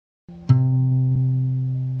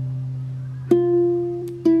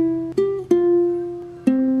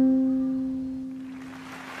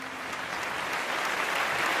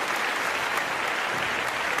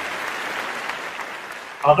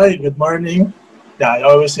Okay, good morning. Yeah, I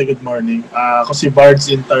always say good morning. Ako si Bards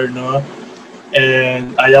Interno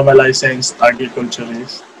and I am a licensed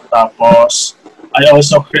agriculturist. Tapos, I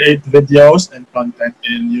also create videos and content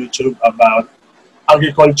in YouTube about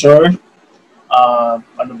agriculture.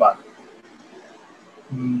 Ano ba?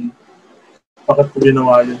 Bakit ko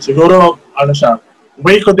ginawa yun? Siguro, ano siya,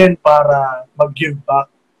 way ko din para mag-give back,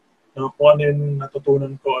 no, kung ano yung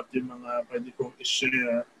natutunan ko at yung mga pwede kong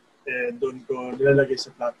i-share, doon ko nilalagay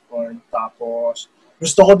sa platform. Tapos,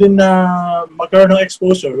 gusto ko din na magkaroon ng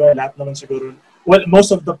exposure. Well, lahat naman siguro, well,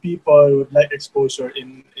 most of the people would like exposure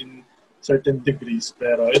in certain degrees.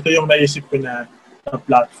 Pero ito yung naisip ko na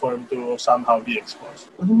platform to somehow be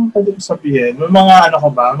exposed. Ano man pwede ko sabihin? May mga ano ko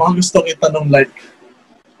ba? Mga gustong itanong like,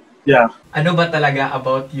 yeah. Ano ba talaga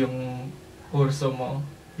about yung kurso mo?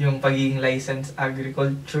 Yung pagiging licensed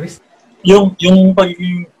agriculturist? Yung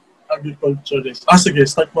pagiging agriculturist. Sige,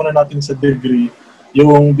 start muna natin sa degree.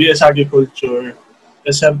 Yung BS Agriculture,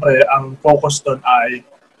 siyempre, ang focus doon ay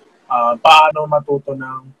paano matuto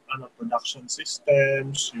ng production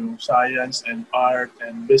systems, yung science and art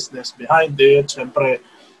and business behind it. Siyempre,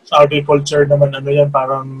 sa agriculture naman,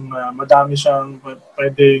 parang madami siyang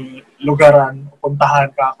pwedeng lugaran,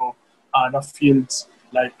 puntahan ka ako na fields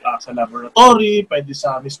like sa laboratory, pwede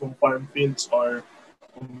sa mismong farm fields or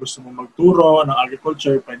kung gusto mo magturo ng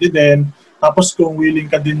agriculture, pwede din. Tapos kung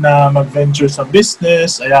willing ka din na mag-venture sa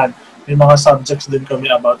business, ayan, may mga subjects din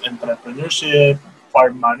kami about entrepreneurship,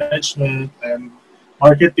 farm management, and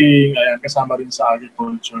marketing, ayan, kasama rin sa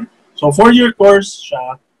agriculture. So 4-year course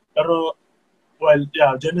siya, pero well,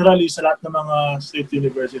 yeah, generally sa lahat ng mga state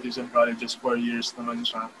universities and colleges, 4 years naman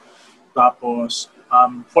siya. Tapos,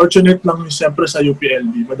 fortunate lang siyempre sa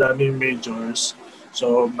UPLB, madaming majors.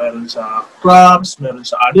 So, meron sa crops, meron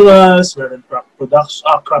sa animals, meron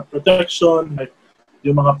crop protection, like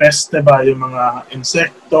yung mga peste ba, yung mga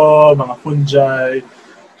insekto, mga fungi,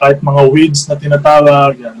 kahit mga weeds na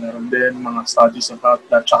tinatawag, yan, meron din mga studies about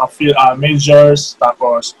that. Tsaka majors,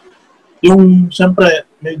 tapos yung, siyempre,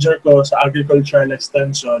 major ko sa agricultural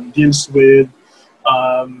extension deals with,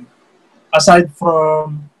 aside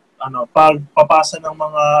from, pagpapasa ng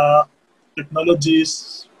mga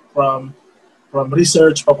technologies from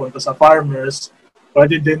research papunta sa farmers,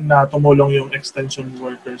 pwede din na tumulong yung extension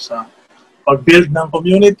workers sa pag-build ng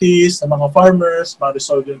communities, sa mga farmers,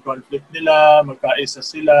 ma-resolve yung conflict nila, magkaisa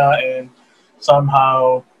sila, and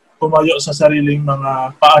somehow tumayo sa sariling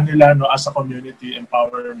mga paan nila as a community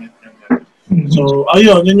empowerment. So,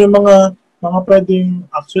 ayun, yun yung mga pwedeng,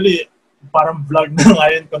 actually, parang vlog na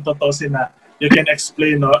ngayon kung tutusin na you can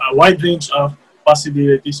explain a wide range of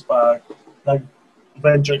possibilities pag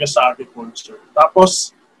nag-venture ka sa agriculture.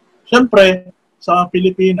 Tapos, syempre, sa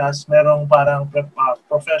Pilipinas, merong parang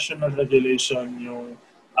professional regulation yung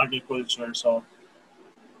agriculture. So,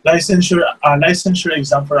 licensure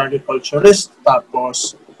exam for agriculturist.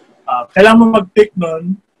 Tapos, kailangan mo mag-pick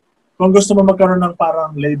nun kung gusto mo magkaroon ng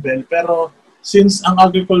parang label. Pero, since ang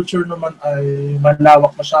agriculture naman ay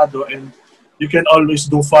malawak masyado and you can always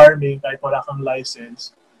do farming kahit wala kang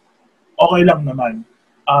license, okay lang naman.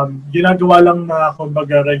 Ginagawa lang na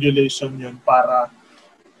kumbaga regulation yun para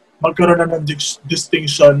magkaroon na ng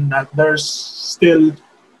distinction na there's still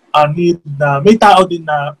a need na may tao din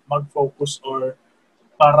na mag-focus or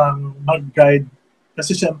parang mag-guide.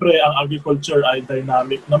 Kasi siyempre ang agriculture ay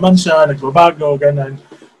dynamic naman siya, nagbabago, ganun.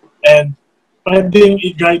 And pwedeng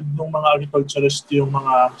i-guide ng mga agriculturist yung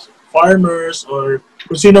mga farmers or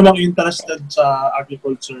kung sino mang interested sa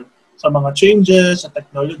agriculture, sa mga changes, sa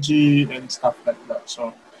technology, and stuff like that.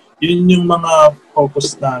 So, yun yung mga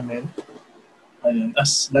focus namin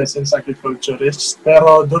as licensed agriculturist.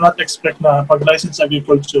 Pero do not expect na pag licensed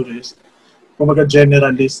agriculturist, kumbaga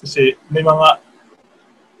generalist, kasi may mga,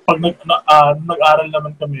 pag nag-aral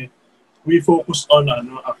naman kami, we focus on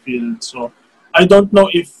a field. So, I don't know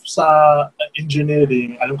if sa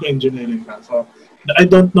engineering, alam ko engineering ka, so I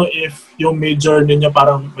don't know if yung major ninyo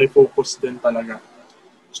parang may focus din talaga.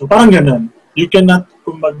 So parang ganun. You cannot,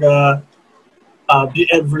 kumbaga, be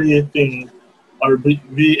everything or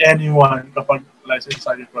be anyone kapag licensed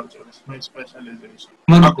agriculturist. May specialization.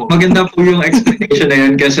 Maganda po yung explanation na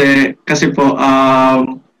yun kasi po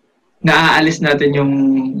naaalis natin yung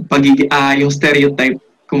yung stereotype,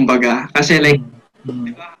 kumbaga. Kasi like,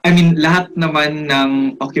 I mean, lahat naman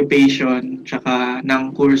ng occupation tsaka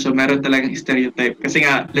ng kurso, meron talagang stereotype. Kasi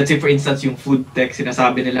nga, let's say for instance, yung food tech,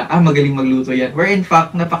 sinasabi nila, magaling magluto yan. Where in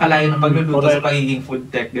fact, napakalayo ng pagluluto sa pagiging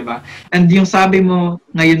food tech, di ba? And yung sabi mo,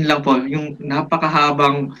 ngayon lang po, yung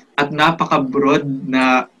napakahabang at napaka-broad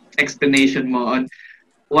na explanation mo on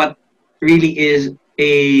what really is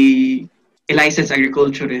a licensed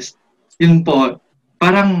agriculturist, yun po,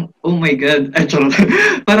 parang, oh my God,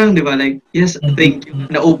 parang, di ba, like, yes, thank you,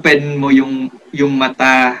 na-open mo yung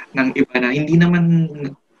mata ng iba na hindi naman,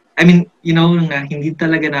 I mean, you know, na hindi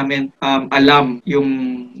talaga namin alam yung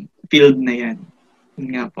field na yan. Yun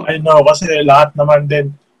nga po. I know, kasi lahat naman din,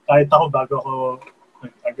 kahit ako bago ako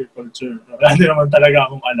nag-agriculture, wala din naman talaga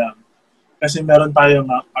akong alam. Kasi meron tayo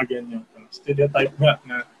nga, again, yung stereotype nga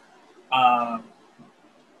na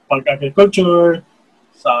pag-agriculture,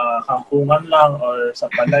 sa kampungan lang or sa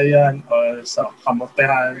palayan or sa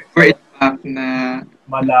kamotehan. For in fact na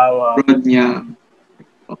malawa. Broad niya.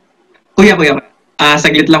 Kuya,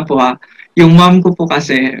 saglit lang po ha. Yung mom ko po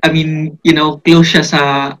kasi, I mean, you know, close siya sa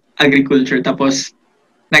agriculture. Tapos,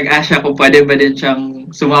 nag-ask siya kung pwede ba din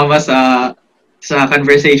siyang sumama sa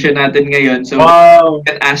conversation natin ngayon. So, wow.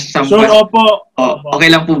 can ask some sure, questions. Opo.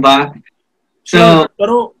 Okay lang po ba? So,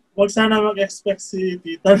 pero wag sana mag-expect si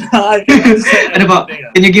tita na ano po,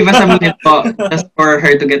 can you give us a minute po just for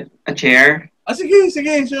her to get a chair? Sige,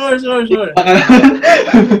 sure.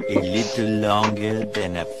 A little longer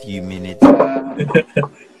than a few minutes.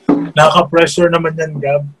 Naka-pressure naman yan,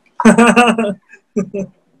 Gab.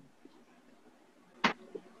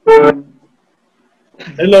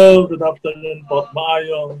 Hello, good afternoon po.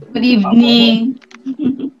 Maayong. Good evening.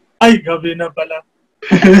 Ay, gabi na pala.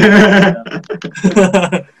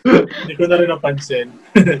 Hindi ko na rin napansin.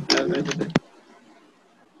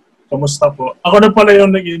 Kamusta po? Ako na pala yung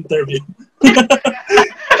nag-interview.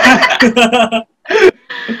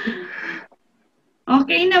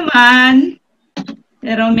 Okay naman.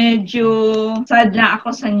 Pero medyo sad lang ako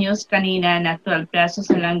sa news kanina na 12 pesos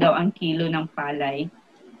na lang daw ang kilo ng palay.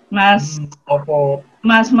 Mas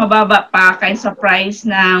mababa pa kaysa price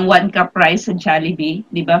ng 1 cup rice sa Jollibee.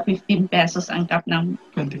 Di ba? 15 pesos ang cup ng...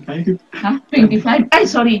 25? Ha? 25? Ay,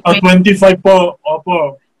 sorry. 25 po.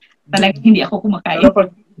 Opo. Talagang hindi ako kumakain. Pero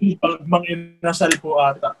pag mang-inasal po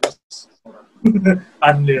ata,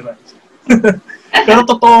 only rice. Pero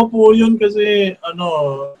totoo po yun kasi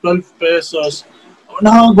 12 pesos.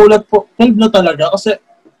 Nakakagulat po. 12 na talaga kasi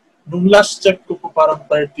nung last check ko po parang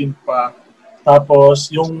 13 pa.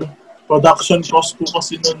 Tapos, yung production cost po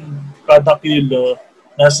kasi nun kada kilo,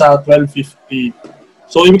 nasa 12.50.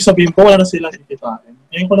 So, ibig sabihin po, wala na sila kikitain.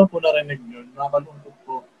 Ngayon ko lang po narinig yun. Nakakalungkot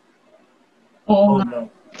po. Oo nga.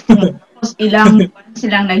 Tapos, ilang buwan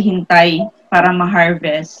silang naghintay para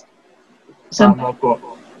ma-harvest. So, tama po.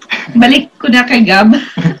 Balik ko na kay Gab.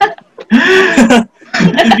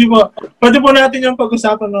 Hindi po. Pwede po natin yung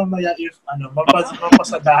pag-usapan mamaya if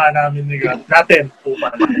mapasadahan namin ni Gab. Natin po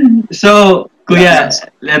pala. So, Kuya,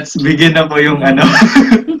 let's begin na po yung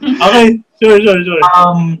Okay, sure.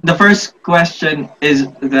 The first question is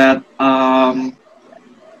that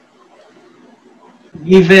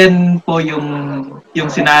given po yung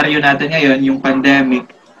scenario natin ngayon, yung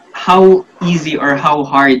pandemic, how easy or how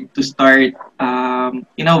hard to start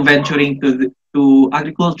venturing to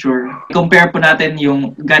agriculture? Compare po natin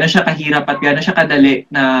yung gaano siya kahirap at gaano siya kadali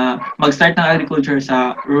na mag-start ng agriculture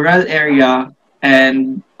sa rural area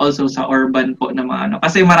and also sa urban po na mga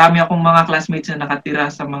Kasi marami akong mga classmates na nakatira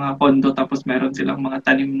sa mga kondo tapos meron silang mga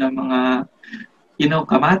tanim na mga,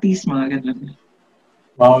 kamatis, mga ganun.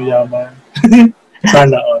 Wow, yaman.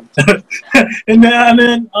 Sana all. And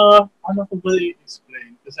then, ano ko ba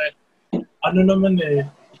i-explain? Kasi, naman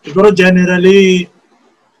siguro generally,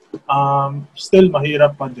 still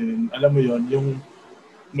mahirap pa din. Alam mo yon, yung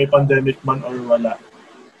may pandemic man or wala,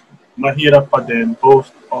 mahirap pa din both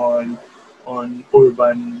on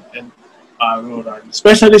urban and rural.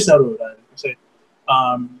 Especially sa rural. Kasi,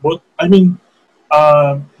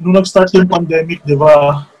 nung nag-start yung pandemic, di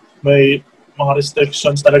ba, may mga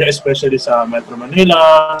restrictions talaga, especially sa Metro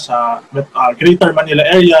Manila, sa Greater Manila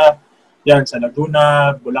area, yan, sa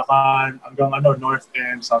Laguna, Bulacan, hanggang North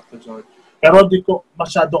and South Luzon. Pero di ko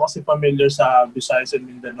masyado kasi familiar sa Visayas and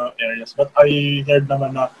Mindanao areas. But I heard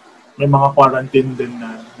naman na may mga quarantine din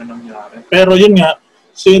na nangyari. Pero yun nga,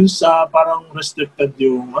 since parang restricted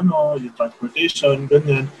yung transportation,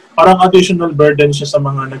 ganyan, parang additional burden siya sa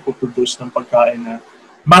mga nagpo-produce ng pagkain na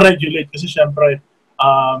ma-regulate. Kasi syempre,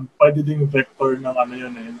 pwede ding vector ng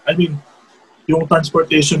yun eh. I mean, yung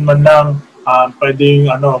transportation man lang, pwedeng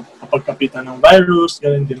kapagkapitan ng virus,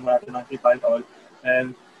 ganyan din natin nakita it all.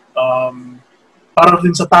 And para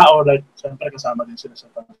din sa tao, like, siyempre kasama din sila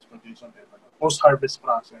sa transportation and post-harvest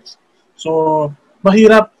process. So,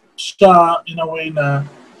 mahirap siya in a way na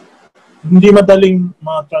hindi madaling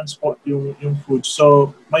ma-transport yung food.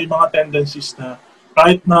 So, may mga tendencies na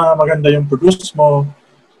kahit na maganda yung produce mo,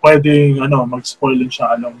 pwedeng mag-spoil din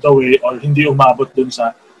siya along the way or hindi umabot dun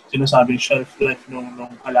sa sinasabing shelf life nung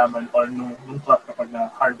halaman or nung crop kapag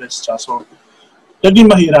na-harvest siya. So, naging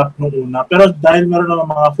mahirap nung una. Pero dahil meron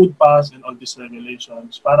naman mga food pass and all these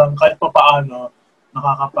regulations, parang kahit pa paano,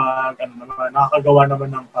 nakakagawa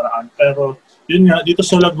naman ng paraan. Pero yun nga, dito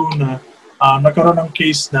sa Laguna, nagkaroon ng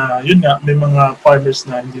case na, yun nga, may mga farmers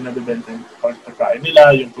na hindi nabibenta yung pagkain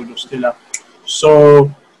nila, yung produce nila. So,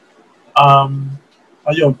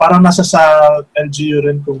 ayun, parang nasa sa LGU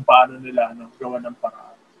rin kung paano nila gawa ng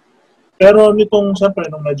paraan. Pero nitong, siyempre,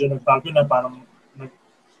 nung medyo nagbago na, parang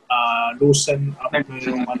loosen up na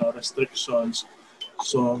yung restrictions.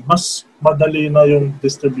 So, mas madali na yung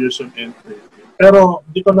distribution and trade. Pero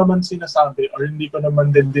hindi ko naman sinasabi or hindi ko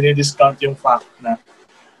naman din dinidiscount yung fact na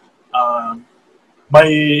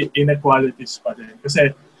may inequalities pa din.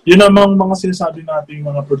 Kasi yun namang mga sinasabi nating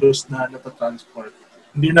mga produce na natatransport.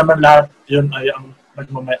 Hindi naman lahat yun ay ang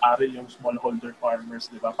nagmamay-ari yung smallholder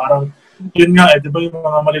farmers, di ba? Parang yun nga di ba yung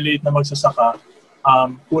mga maliliit na magsasaka,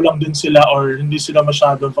 kulang din sila or hindi sila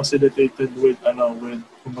masyadong facilitated with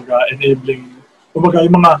kumbaga enabling, kumbaga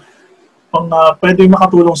yung mga pwedeng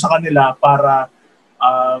makatulong sa kanila para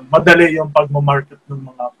madali yung pagmamarket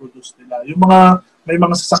ng mga produce nila. Yung mga may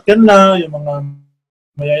mga sasakyan na, yung mga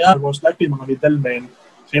mayayari, most likely mga middlemen,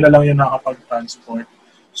 sila lang yung nakapag-transport.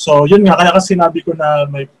 So yun nga, kaya kasi sinabi ko na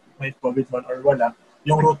may COVID man or wala,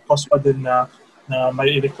 yung root cause pa din na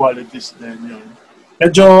may inequalities din yun.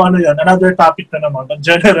 Medyo another topic na naman.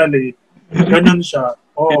 Generally, ganun siya.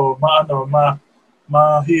 Oo,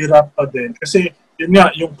 mahirap pa din. Kasi yun nga,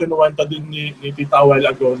 yung kinuwenta din ni Tita a while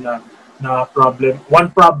ago na problem. One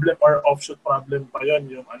problem or offshoot problem pa yun,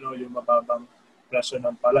 yung mababang presyo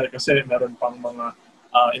ng palay. Kasi meron pang mga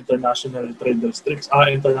international trade restricts,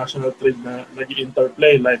 international trade na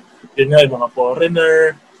nag-interplay. Like, yun nga, yung mga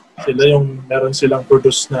foreigner, meron silang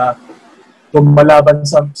produce na lumalaban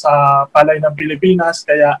sa palay ng Pilipinas,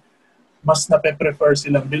 kaya mas nape-prefer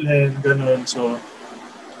silang bilhin, ganun. So,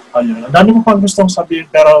 ayun. Ang dami ko pang gustong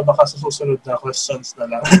sabihin, pero baka sa susunod na questions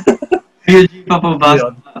na lang. UG pa po ba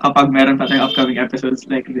kapag meron pa tayong upcoming episodes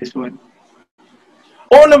like this one?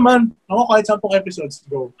 Oo naman. Ako kahit 10 episodes,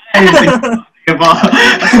 go.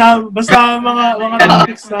 Basta mga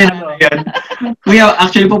topics na Kuya,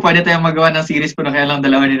 actually po, pwede tayong magawa ng series po na kaya lang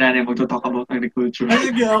dalawa ni Nanay magto-talk about agriculture.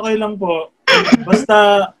 Ay, okay lang po.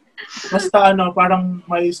 Basta parang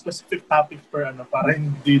may specific topic para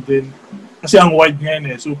hindi din. Kasi ang wide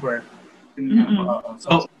ngayon super.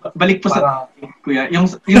 So, balik po sa Kuya. Yung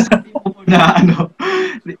sabi po na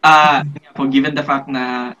given the fact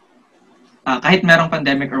na kahit merong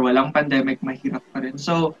pandemic or walang pandemic, mahirap pa rin.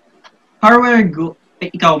 So,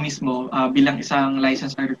 ikaw mismo bilang isang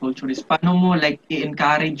licensed agriculturist, paano mo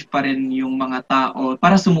i-encourage pa rin yung mga tao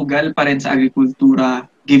para sumugal pa rin sa agrikultura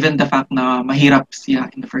given the fact na mahirap siya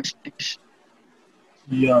in the first place?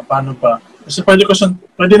 Yeah, paano ba? Kasi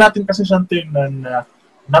pwede natin kasi siyang tingnan na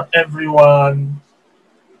not everyone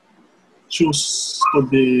choose to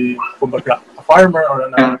be kumbaga a farmer or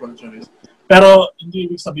an agriculturist. Pero hindi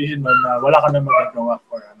ibig sabihin na wala ka na magagawa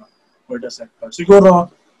for the sector.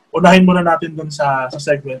 Siguro unahin muna natin dun sa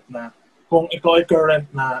segment na kung ikaw ay current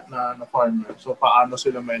na farmer, so paano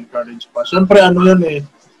sila ma-encourage pa. Siyempre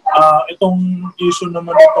itong issue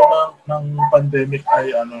naman ito ng pandemic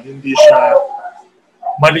ay hindi siya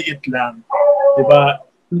maliit lang. Diba?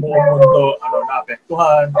 Buong mundo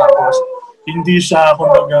naapektuhan, tapos hindi siya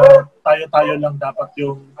kumbaga tayo-tayo lang dapat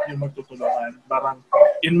yung magtutulungan. Parang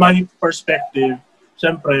in my perspective,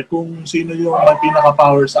 siyempre kung sino yung may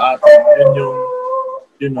pinaka-power sa atin, yun yung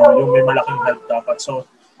may malaking help dapat. So,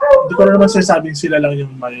 hindi ko na naman sinasabing sila lang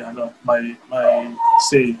yung may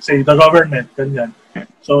say the government, ganyan.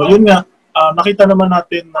 So, yun nga, nakita naman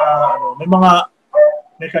natin na may mga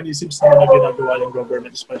mechanisms na ginagawa yung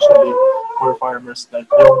government, especially for farmers, like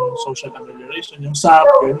yung social amelioration, yung SAP,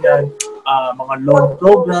 ganyan, mga loan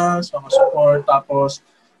programs, mga support, tapos,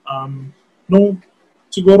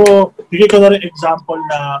 siguro, bigay ko na rin example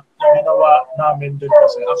na ginawa namin din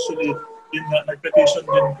kasi, actually, yun nga, nag-petition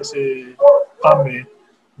din kasi kami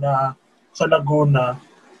na sa Laguna,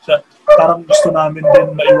 parang gusto namin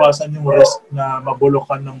din maiwasan yung risk na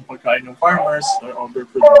mabulukan ng pagkain ng farmers or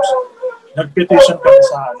overproduce. Nag-petition kami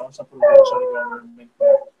sa provincial government.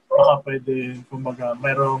 Baka pwede, kumbaga,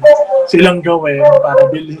 mayroong silang gawin para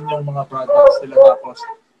bilhin yung mga products nila, tapos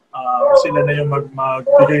sila na yung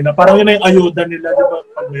magbigay na. Parang yun na yung ayuda nila, di ba?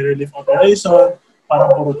 Pag may relief operation, parang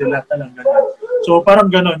puro dilat na lang ganyan. So parang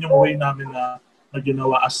gano'n yung way namin na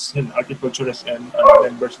ginawa as agriculturists and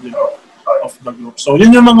members din of the group. So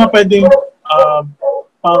yun yung mga pwedeng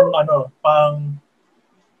pang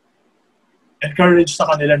encourage sa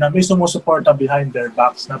kanila na may sumusuporta behind their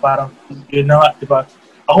backs na parang yun na nga, di ba?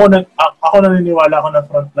 Ako naniniwala ako na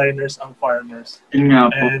frontliners ang farmers. Yun nga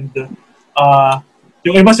po. And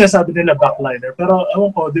Yung iba sinasabi nila backliner. Pero ewan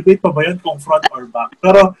ko, debate pa ba yun kung front or back?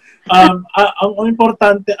 Pero ang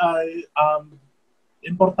importante ay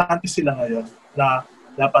importante sila ngayon na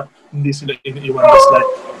dapat hindi sila iniiwan just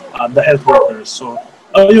like the health workers. So,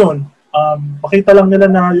 ayun, makita lang nila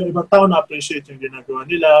na yung ibang tao na-appreciate yung ginagawa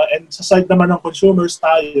nila. And sa side naman ng consumers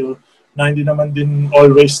tayo, na hindi naman din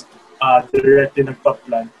always directly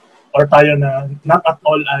nagpa-plan, or tayo na not at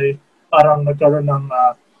all ay parang nagkaroon ng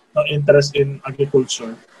interest in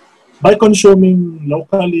agriculture. By consuming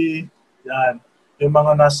locally, yan, yung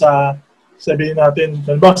mga nasa, sabihin natin,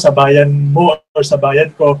 sa bayan mo or sa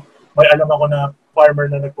bayan ko, may alam ako na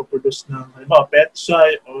farmer na nagpo-produce ng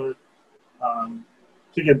petsay or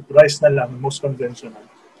sige, rice na lang, most conventional.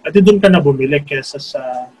 At doon ka na bumili kesa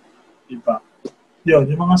sa iba.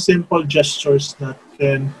 Yun, yung mga simple gestures that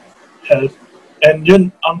can help. And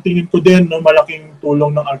yun, ang tingin ko din, no, malaking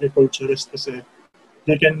tulong ng agriculturist kasi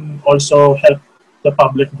they can also help the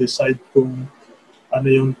public decide kung ano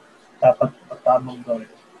yung dapat tamang gawin.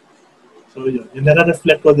 So yun, yun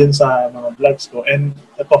na-reflect ko din sa mga vlogs ko and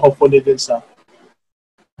ito hopefully din sa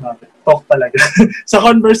talk talaga. Sa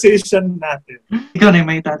conversation natin. Ikaw na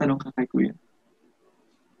may tatanong ka kay Kuya.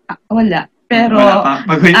 Wala. Pero,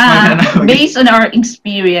 based on our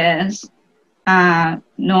experience,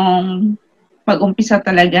 nung pag-umpisa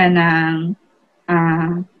talaga ng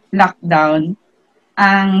lockdown,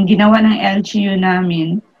 ang ginawa ng LGU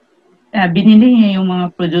namin, binili niya yung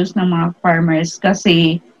mga produce ng mga farmers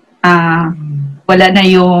kasi wala na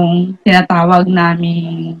yung tinatawag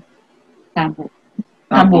naming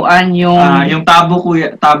tabuan yung tabo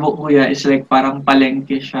kuya is like parang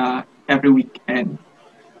palengke siya every weekend.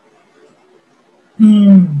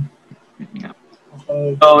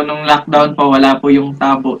 So, nung lockdown pa, wala po yung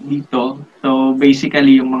tabo dito. So,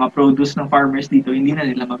 basically, yung mga produce ng farmers dito, hindi na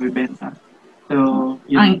nila mabibenta. So,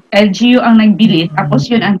 ang LGU ang nagbili, tapos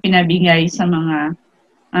yun ang pinabigay sa mga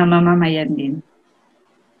mamamayan din.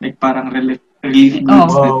 Like, parang relief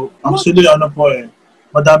goods. Wow. Actually,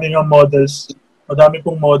 madami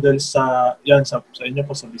pong models sa inyo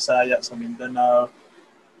po, sa Visayas, sa Mindanao,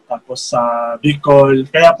 tapos sa Bicol.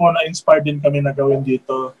 Kaya po na-inspire din kami na gawin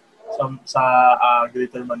dito sa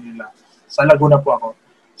Greater Manila. Sa Laguna po ako.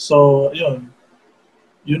 So, yun.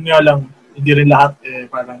 Yun nga lang, hindi rin lahat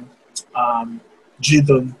parang G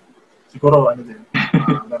doon. Siguro,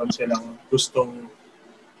 meron silang gustong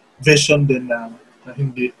vision din na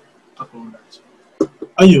hindi katulad.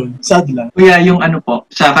 Ayun, sad lang. Kuya, yung po,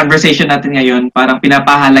 sa conversation natin ngayon, parang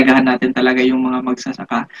pinapahalagahan natin talaga yung mga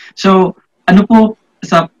magsasaka. So, ano po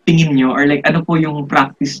sa tingin nyo, or like ano po yung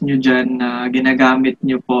practice nyo dyan na ginagamit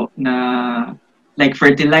nyo po na like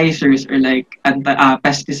fertilizers or like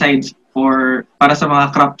pesticides para sa mga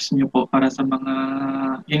crops nyo po, para sa mga,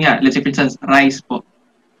 yun nga, let's say for instance, rice po.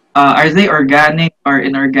 Are they organic or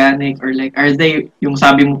inorganic, or like, are they, yung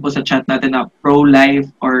sabi mo po sa chat natin na pro-life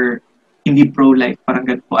or hindi pro-life, parang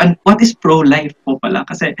ganun po. And what is pro-life po pala?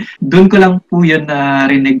 Kasi doon ko lang po yun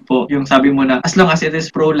narinig po. Yung sabi mo na, as long as it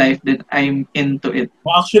is pro-life, then I'm into it.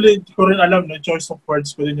 Well, actually, hindi ko rin alam, no? Choice of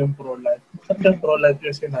words ko din yung pro-life. Saan yung pro-life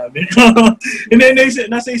yung sinabi?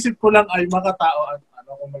 Nasa isip ko lang ay makatao at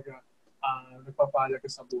nagpapalaga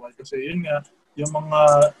sa buhay. Kasi yun nga, yung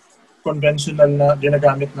mga conventional na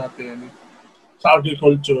ginagamit natin sa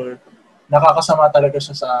agriculture, nakakasama talaga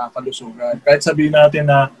siya sa kalusugan. Kahit sabihin natin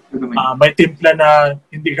na may timpla na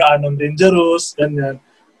hindi gaano dangerous, ganyan.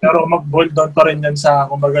 Pero mag-boil down pa rin yan sa,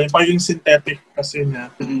 kumbaga, yung pagiging synthetic kasi niya,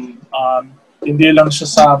 hindi lang siya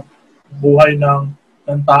sa buhay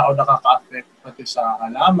ng tao nakaka-affect, pati sa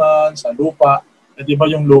halaman, sa lupa. Eh, di ba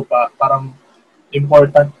yung lupa, parang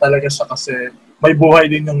important talaga siya kasi may buhay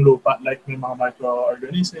din yung lupa, like may mga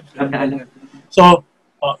microorganisms. So,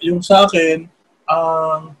 yung sa akin,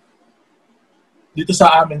 dito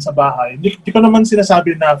sa amin sa bahay, hindi ko naman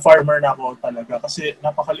sinasabi na farmer na ako talaga kasi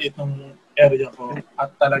napakaliit ng area ko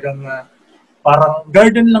at talagang parang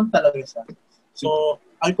garden lang talaga siya. So,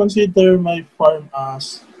 I consider my farm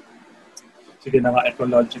as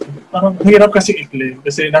ecological. Parang hirap kasi i-claim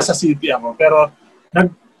kasi nasa city ako, pero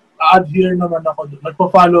nag-adhere naman ako,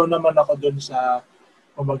 nagpo-follow naman ako dun sa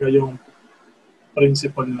kumbaga yung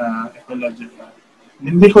principle na ecological.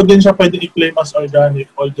 Hindi ko din siya pwede i-claim as organic,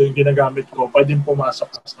 although yung ginagamit ko, pwedeng pumasok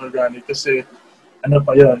as organic kasi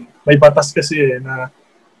may batas kasi na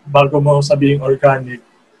bago mo sabihin organic,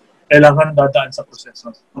 kailangan dadaan sa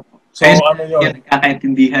proseso. So, yun?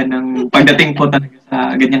 Kakaintindihan ng pagdating po talaga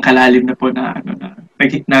sa ganyang kalalim na po na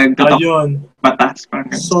nagtotok batas.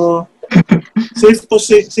 So, safe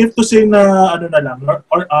to say na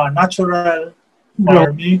natural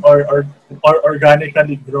farming or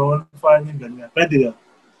organically grown farming, ganyan. Pwede yun.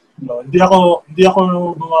 No, hindi ako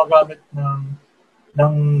gumagamit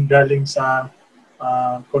ng galing sa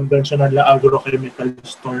conventional na agrochemical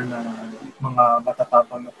store na mga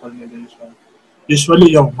matatapang na formulation.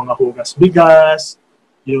 Usually yung mga hugas bigas,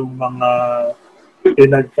 yung mga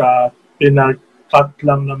pinag-cut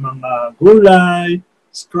lang ng mga gulay,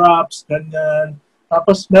 scraps, ganyan.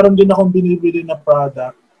 Tapos meron din akong binibili na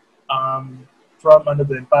product from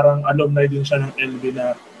parang alumni din siya ng LB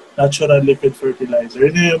na natural liquid fertilizer.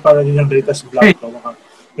 Yun yung parang yung latest vlog ko.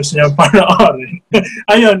 Gusto niya panoorin.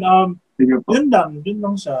 Ayun, yun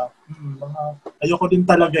lang siya. Ayoko din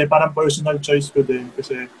talaga parang personal choice ko din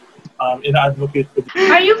kasi ina-advocate ko din.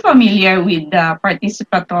 Are you familiar with the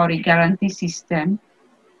participatory guarantee system?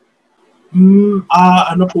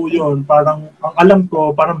 Ano po yun? Parang, ang alam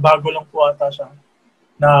ko, parang bago lang po ata siya.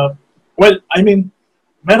 Na, well, I mean,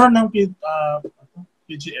 meron ng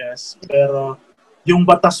PGS, pero yung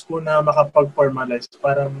batas po na makapag-formalize,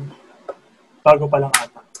 parang bago pa lang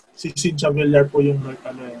ata. Si Cynthia Villar po yung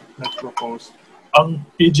nag-propose. Ang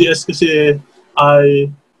PGS kasi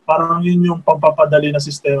ay parang yun yung pagpapadali na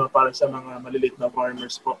sistema para sa mga maliliit na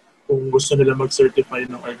farmers po kung gusto nila mag-certify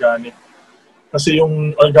ng organic. Kasi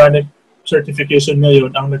yung organic certification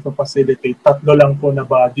ngayon, ang nagpa-facilitate, 3 lang po na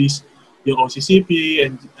bodies, yung OCCP,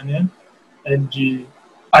 NG,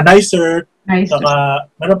 NICERT, saka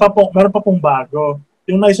meron pa pong bago.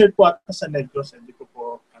 Yung NICERT po ata sa Negros, hindi ko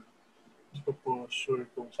po sure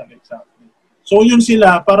kung saan exactly. So yun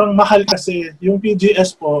sila, parang mahal kasi. Yung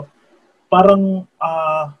PGS po, parang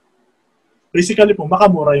basically po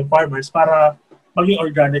makamura yung farmers para maging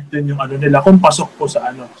organic din yung nila kung pasok po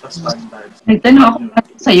sa sa standards. Nagtanong ako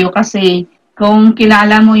sa iyo kasi kung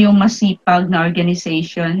kilala mo yung masipag na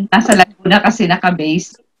organization, nasa Laguna kasi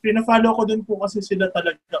naka-base. Pina-follow ko din po kasi sila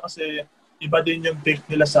talaga kasi iba din yung take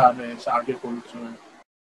nila sa sa agriculture.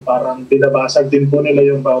 Parang binabasag din po nila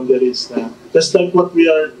yung boundaries na just like what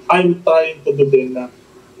I'm trying to do din na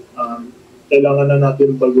kailangan na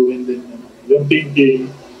natin baguhin din yung thinking,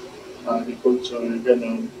 agriculture,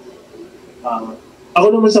 gano'n. Ako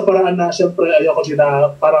naman sa paraan na siyempre ayoko din na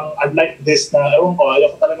parang unlike this na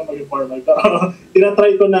ayoko talaga maging formal. Pero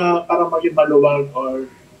tinatry ko na parang maging maluwag or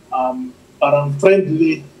parang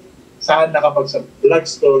friendly sana kapag sa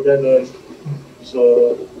vlogs ko, gano'n. So,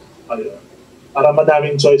 ayun. Para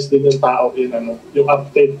madaming choice din yung tao yung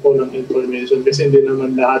uptake po ng information kasi hindi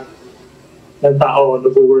naman lahat ng tao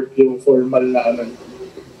nag-work yung formal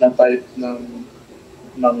na type ng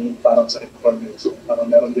parang sa information. Parang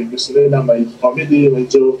meron din gusto nila may comedy, may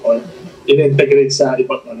joke, or in-integrate sa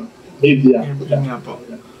ibang media. Yun nga po.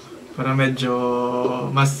 Para medyo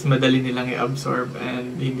mas madali nilang i-absorb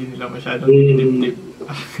and hindi nila masyadong i-dip-dip.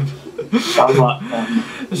 Tama.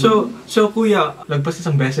 So kuya, lagpas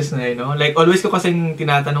isang beses na no? Like always ko kasing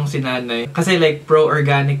tinatanong si nanay. Kasi like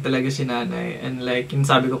pro-organic talaga si nanay. And like yung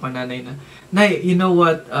sabi ko ka nanay na, Nay, you know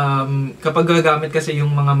what? Kapag gagamit kasi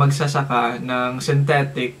yung mga magsasaka ng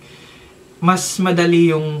synthetic, mas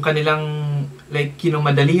madali yung kanilang, like,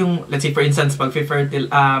 madali yung, let's say for instance, pag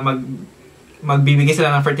magbibigay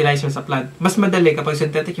sila ng fertilizer sa plant. Mas madali kapag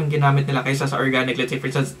synthetic yung ginamit nila kaysa sa organic. Let's say for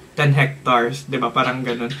instance, 10 hectares. Diba? Parang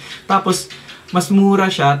ganun. Tapos, mas mura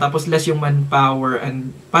siya. Tapos, less yung manpower.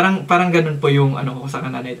 And parang ganun po yung ko sa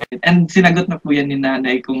kananay. And sinagot na po yan ni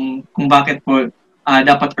nanay kung bakit po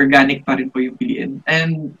dapat organic pa rin po yung piliin.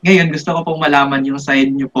 And ngayon, gusto ko pong malaman yung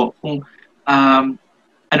side nyo po. Kung,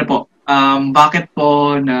 bakit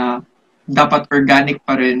po na dapat organic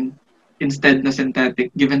pa rin instead na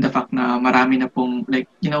synthetic, given the fact na marami na pong,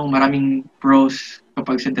 maraming pros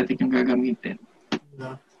kapag synthetic yung gagamitin.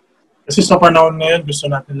 Yeah. Kasi sa panahon ngayon, gusto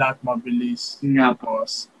natin lahat mabilis. Nga po.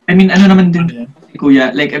 I mean, naman din,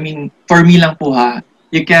 kuya, for me lang po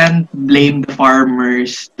you can't blame the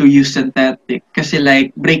farmers to use synthetic. Kasi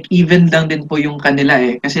break-even lang din po yung kanila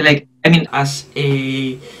eh. Kasi as a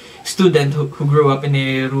student who grew up in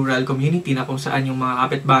a rural community na kung saan yung mga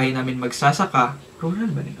kapitbahay namin magsasaka,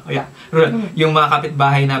 rural ba nila? Oh, yeah. Rural. Yung mga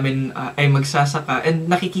kapitbahay namin ay magsasaka and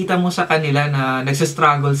nakikita mo sa kanila na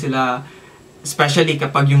nagsistruggle sila, especially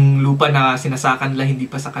kapag yung lupa na sinasakan nila hindi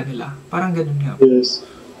pa sa kanila. Parang ganun nga. Yes.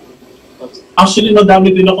 Actually,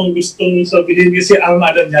 madami din akong gustong sabihin kasi ang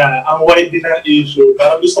wide din ang issue.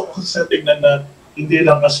 Parang gusto ko sa tingnan na hindi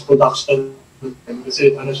lang as production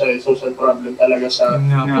kasi siya, social problem talaga sa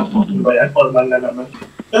bayan, formal na naman.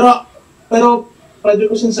 Pero pwede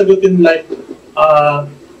ko siyang sagutin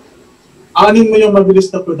anin mo yung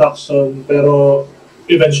mabilis na production pero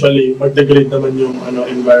eventually mag-degrade naman yung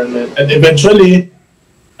environment. And eventually,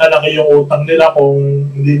 lalaki yung utang nila kung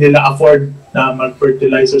hindi nila afford na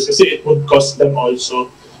mag-fertilizers kasi it would cost them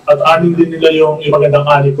also. At anin din nila yung magandang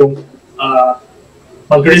ani kung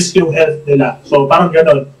mag-risk yung health nila. So parang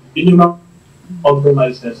ganon. Yun yung mga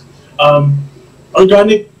compromises.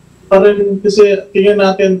 Organic pa rin kasi tingnan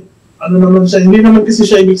natin, ano naman siya, hindi naman kasi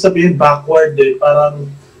siya ibig sabihin backward eh.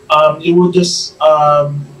 Parang you would just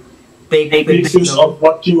make use of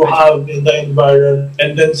what you have in the environment.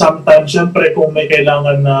 And then sometimes, syempre, kung may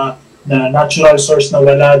kailangan na natural source na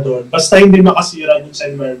wala doon, basta hindi makasira dun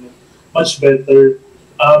sa environment, much better.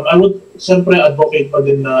 I would, syempre, advocate pa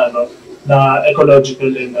din na, na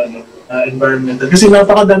ecological and environmental. Kasi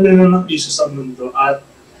napakadami na ng issues sa mundo. At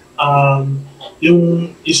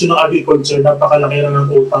yung issue ng agriculture, napakalaki na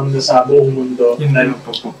ng utang na sa buong mundo.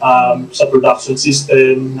 Sa production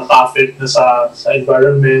system, naka-affect na sa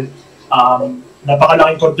environment.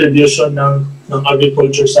 Napakalaking contribution ng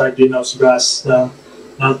agriculture sa greenhouse gas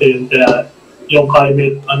natin. Kaya yung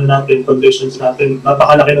climate conditions natin,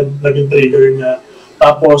 napakalaki na naging trigger niya.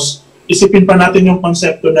 Tapos, isipin pa natin yung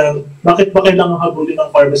konsepto ng bakit ba kailangan habulin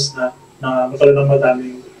ng farmers na magkaroon ng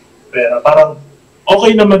madaming pera. Parang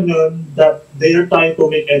okay naman yun that they are trying to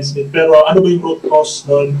make ends meet. Pero ano ba yung root cause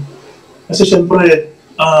nun? Kasi syempre,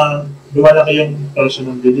 lumalaki yung presyo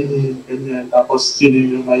ng bilhin, ganyan. Tapos, sino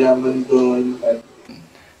yung mayaman doon.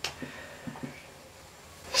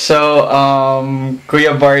 So,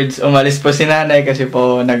 Kuya Bards, umalis po si nanay kasi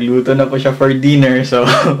po nagluto na po siya for dinner. So,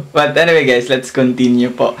 but anyway guys, let's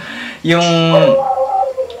continue po.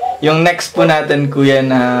 Yung next po natin, Kuya,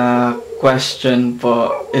 na question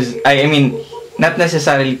po is, I mean, not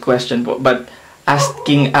necessarily question po, but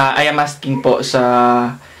asking, I am asking po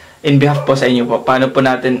in behalf po sa inyo po, paano po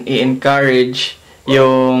natin i-encourage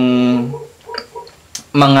yung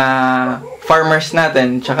mga farmers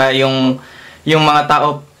natin, tsaka yung mga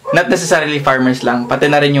tao, not necessarily farmers lang, pati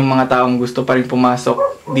na rin yung mga taong gusto pa rin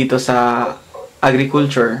pumasok dito sa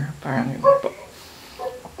agriculture, parang yun po.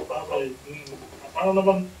 Okay, ano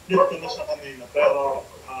naman dito na sa kanina, pero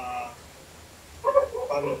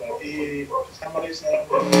paano ba, i-summarize na lang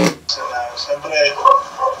din siyempre,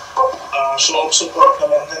 show of support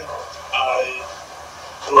naman din ay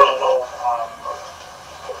through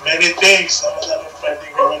many things na madaming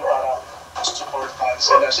pwedeng gawin para supportan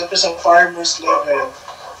sila. Siyempre sa farmers level,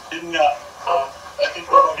 yun nga, I think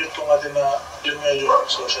pamagit ko nga din na yun nga yung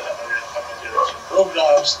social amelioration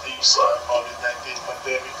programs, these COVID-19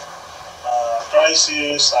 pandemic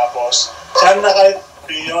crisis, tapos sana kahit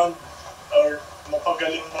beyond or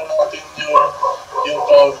mapagaling na natin yung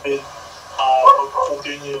COVID,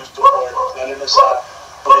 mag-continue support, lalo na sa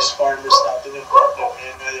rice farmers natin yung problem.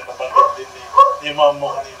 Ngayon nga yung nabanggit din ni Ma'am mo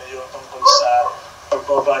kanina yung tungkol sa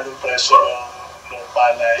pagbaba ng presyo ng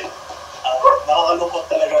palay. Nakakalungkot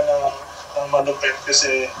talaga ng malupit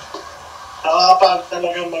kasi nakakapag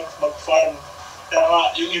talaga mag-farm. Kaya nga,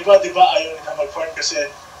 yung iba, di ba, ayaw nila mag-farm kasi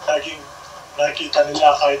laging nakikita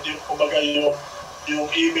nila kahit yung, kumbaga, yung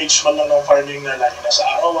image man lang ng farming na lagi nasa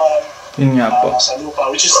arawan, nasa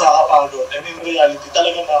lupa, which is nakakapagod. And in reality,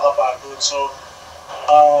 talagang nakakapagod. So,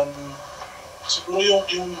 siguro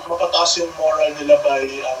yung mapataas yung moral nila by,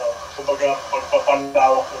 kumbaga,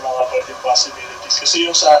 pagpapalawak ng mga pwedeng possibilities. Kasi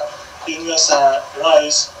yung nga sa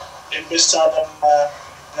rice, imbes sana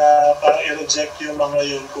na parang i-reject yung mga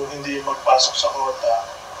yun kung hindi magpasok sa quota.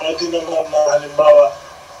 Pwede naman na halimbawa,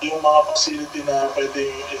 yung mga facility na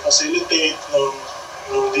pwedeng i-facilitate ng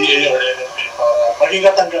DA or NFA para maging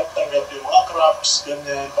katanggap-tanggap yung mga crops,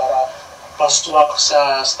 ganyan, para paswak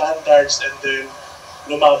sa standards and then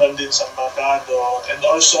lumaban din sa merkado. And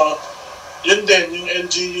also, yun din, yung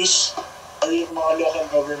LGUs or yung mga local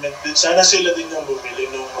government din, sana sila din yung bumili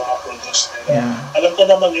ng mga produce nila. Yeah. Alam ko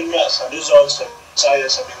naman yun nga, sa Luzon, sa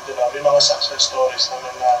Visayas, sa Mindanao, may mga success stories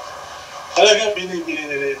naman na talagang binibili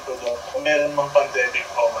nila yung product kung meron mang pandemic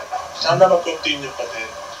o wala. Sana mag-continue pa din.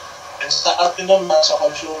 And sa atin naman, sa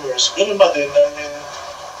consumers, ganoon ba din? I mean,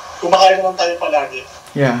 kumakain naman tayo palagi.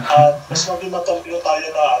 Yeah. At mas maging matalino tayo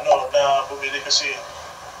na bumili kasi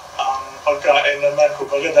ang pagkain naman,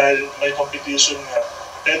 kumbaga dahil may competition nga,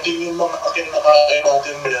 pwede yung mga kinakain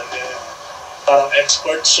natin ngayon, parang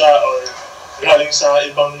export siya or galing sa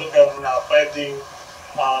ibang lugar na pwedeng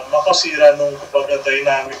makasira nung kumbaga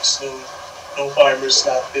dynamics nung farmers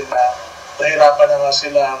natin na nahirapan na nga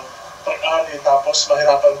silang pag-ani tapos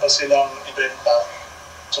mahirapan pa silang ibenta.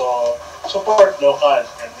 So, support local,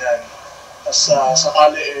 ganyan. As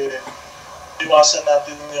sakali iwasan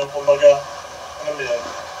natin yung kumbaga,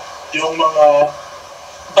 yung mga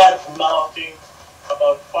bad mouthing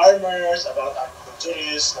about farmers, about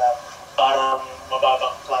agriculturists na parang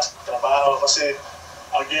mababang class ng trabaho kasi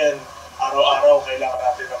again, araw-araw kailangan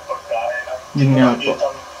natin ng pagkain at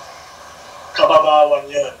ang kababawan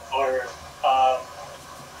yun or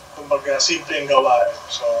kumbaga simpleng gawain.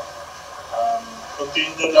 So,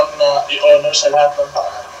 continue lang na i-honor sa lahat ng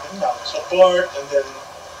paraan. Yun lang, support, and then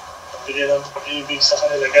bigyan ng pag-ibig sa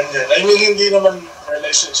kanila, ganyan. I mean, hindi naman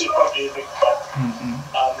relationship pag-ibig, but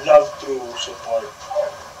love through support.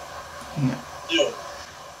 Yun.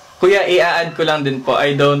 Kuya, i-add ko lang din po,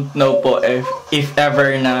 I don't know po if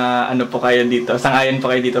ever na ano po kayo dito, sang-ayon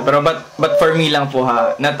po kayo dito. Pero but for me lang po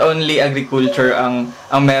ha, not only agriculture ang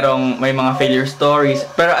may mga failure stories,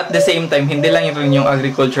 pero at the same time, hindi lang yung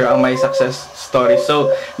agriculture ang may success stories.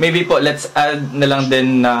 So, maybe po, let's add na lang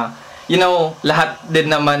din na, lahat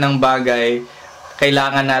din naman ng bagay,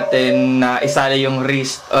 kailangan natin na isali yung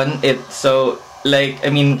risk on it. So, like,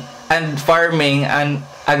 I mean, and farming and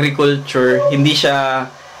agriculture, hindi siya,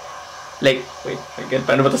 like, wait,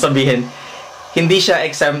 paano ba ito sabihin? Hindi siya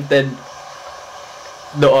exempted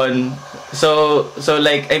doon. So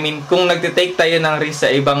like, I mean, kung nagtitake tayo ng risk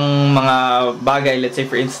sa ibang mga bagay, let's say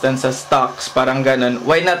for instance sa stocks, parang ganun,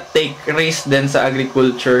 why not take risk din sa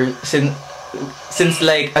agriculture? Since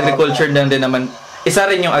like, agriculture din naman, isa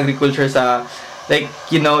rin yung agriculture sa, like,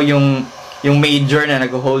 yung major na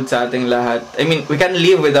nag-hold sa ating lahat. I mean, we can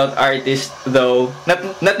live without artists though.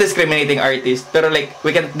 Not discriminating artists, pero like,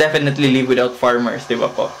 we can definitely live without farmers, di ba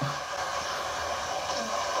po?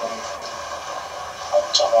 At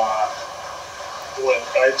saka, well,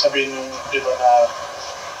 kahit sabihin yung iba na,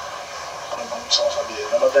 ano bang gusto ko sabihin,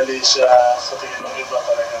 na madali siya sa tingin ng iba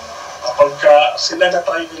talagang, kapag sila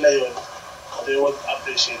na-try nila yun, they would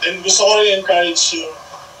appreciate. And gusto ko rin encourage yung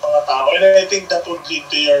mga tao. And I think that would lead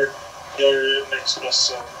to your next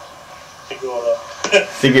question, siguro.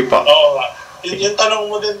 Sige po. Oo nga. Yung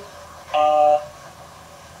tanong mo din,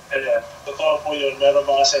 ayan, totoo po yun, meron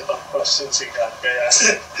mga set of questions si God, kaya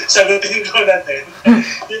sagutin ko na din.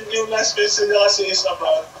 yung last question niya kasi is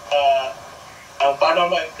about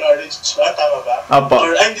paano ma-encourage ba? Tama ba? Apo.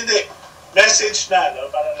 Or, hindi, message na,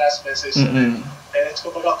 no? Parang last message na. And it's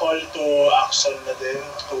kumbaga call to action na din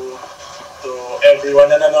to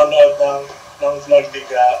everyone na nanonood ng vlog ni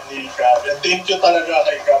Gab. And thank you talaga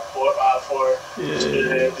kay Gab for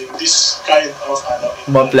spearheading this kind of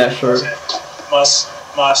my pleasure. Mas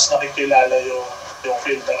nakikilala yung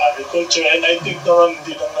field ng agriculture. And I think naman,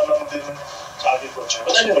 hindi lang naman din sa agriculture.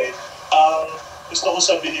 But anyway, gusto ko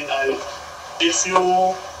sabihin ay, if you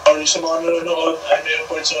or sa mga nanonood ay may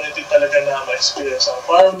opportunity talaga na ma-experience ang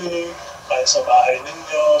farming, kahit sa bahay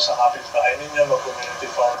ninyo, sa kapitbahay ninyo, mag-community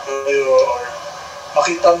farm kayo, or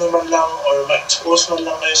makita naman lang, or ma-expose man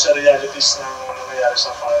lang kayo sa realities ng nangyayari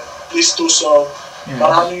sa farm. Please do so.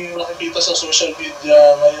 Maraming nakikita sa social media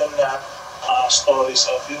ngayon na stories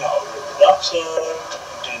of, overproduction,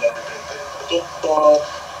 hindi na depende yung produkto,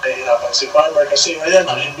 nahihirapan si farmer. Kasi ngayon,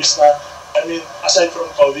 ang imbis na, aside from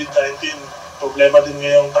COVID-19, problema din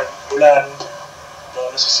ngayong tag-ulan,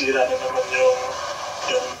 nasisira na naman yung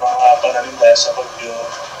mga pananim dahil sa bagyo.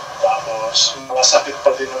 Tapos, mga sakit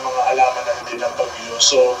pa din ng mga halaman na hindi ng bagyo.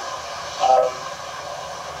 So,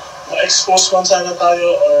 ma-expose man sana tayo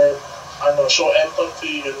or show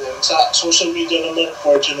empathy. Ganyan. Sa social media naman,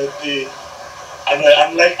 fortunately,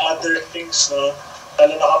 unlike other things, no,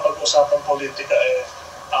 lalo na kapag usapang politika,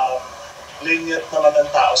 lenient naman ang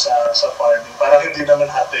tao sa farming. Parang hindi naman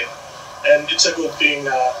hati. And it's a good thing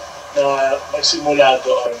na magsimula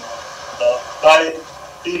doon. No? By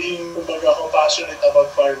being, kumbaga, compassionate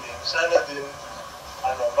about farming, sana din,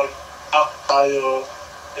 mag-act tayo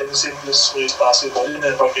in the simplest ways possible. Yun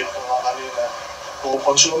yung bakit ko nga kanina. Kung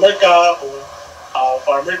consumer ka, kung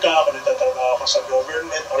farmer ka, kung nagtatrabaho ka sa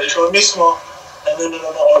government, or ikaw mismo,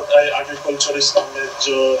 nanonood ay agriculturist na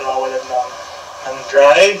medyo nawalan ng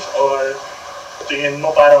drive, or tingin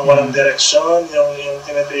mo parang walang direksyon yung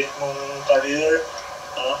tinatake mong career,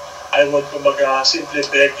 I would kumbaga simply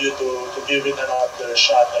beg you to give it another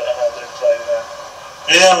shot or another try na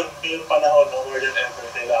ngayong panahon more than ever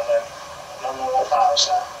kailangan ng mga tao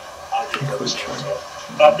sa agriculture. So,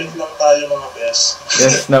 kapit lang tayo mga best.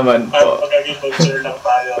 Yes naman po. Pag-agriculture lang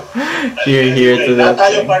tayo. Here to that.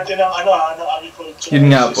 Tayo parte ng agriculture yun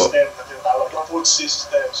nga po. system na tinatawag ng food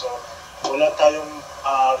system. So, wala tayong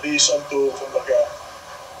reason to kumbaga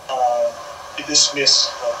i-dismiss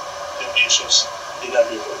yung issues in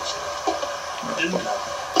agriculture.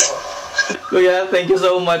 Kuya, thank you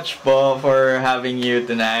so much po for having you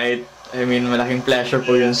tonight. I mean, malaking pleasure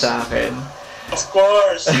po yun sa akin. Of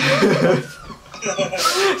course!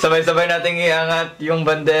 Sabay-sabay nating iangat yung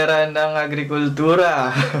bandera ng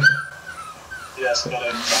agrikultura. Yes,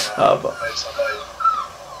 correct. Opo. Sabay-sabay.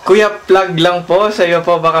 Kuya, plug lang po sa iyo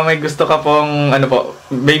po. Baka may gusto ka pong,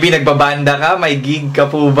 maybe nagbabanda ka, may gig ka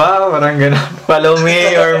po ba? Parang gano'n. Follow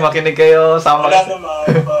me or makinig kayo. Sama Wala naman.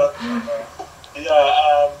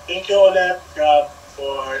 Thank you ulit, Gab,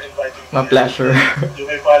 for inviting me. My pleasure. You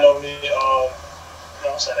may follow me on,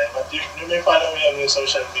 but you may follow me on my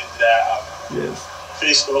social media, Yes.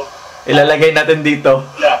 Facebook. Ilalagay natin dito.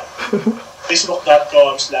 Yeah.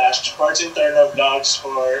 Facebook.com/Interno vlogs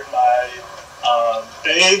for my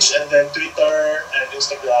page, and then Twitter and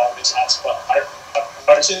Instagram is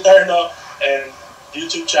 @Interno, and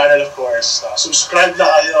YouTube channel, of course. Subscribe na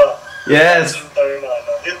kayo. Yes. Interno,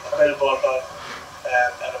 hit the bell button,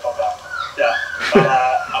 and ano pa ba? Yeah,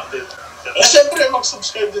 para update. Siyempre,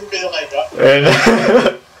 mag-subscribe din kayo kay Gab.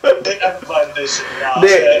 Take advantage na.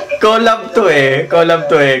 Hindi, collab to eh.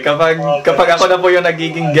 Kapag ako na po yung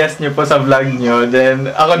nagiging guest niyo po sa vlog niyo, then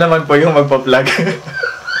ako naman po yung magpa-vlog.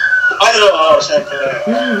 Ay, oo, siyempre.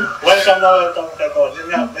 Welcome ka doon. Yun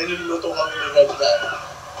nga, may niluluto kami ni Gab na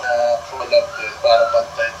collab din para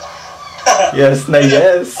pantay na. Yes na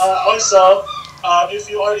yes. Also, if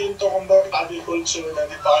you are into agriculture na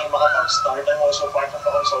hindi pa kayo makapag-start, I'm also part of a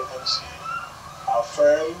consultancy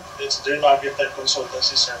firm. It's Deym Agritech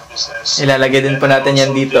Consultancy Services. Ilalagay din po natin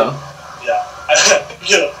yan dito. Yeah.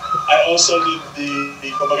 I also lead the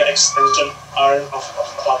extension arm of the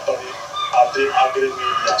company, Deym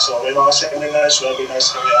Agrimedia. So may mga seminars,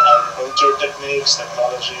 webinars kami on agriculture techniques,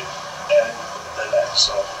 technology, and the like.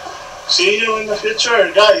 So, see you in the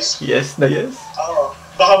future, guys! Yes na yes.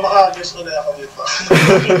 Baka maka-guess ulit ako dito.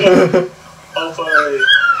 Hopefully.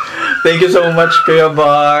 Thank you so much, Kuya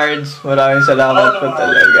Bards. Maraming salamat po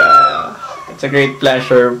talaga. It's a great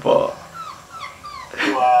pleasure po.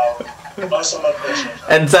 Wow. Awesome, my pleasure.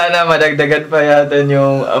 And sana madagdagan pa natin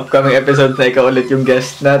yung upcoming episode na ikaw ulit yung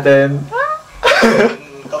guest natin.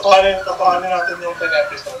 Tatawanin natin yung 10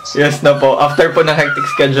 episodes. Yes na po. After po ng hectic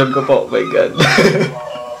schedule ko po. Oh my God.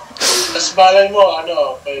 Tapos balay mo,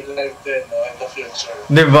 may live din in the future.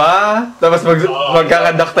 Diba? Tapos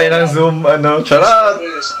magkakandak tayo ng Zoom, charot!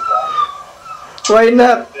 Why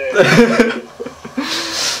not?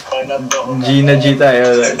 Why not po? G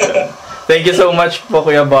tayo. Thank you so much po,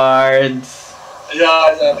 Kuya Bards.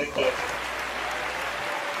 Yeah, thank you.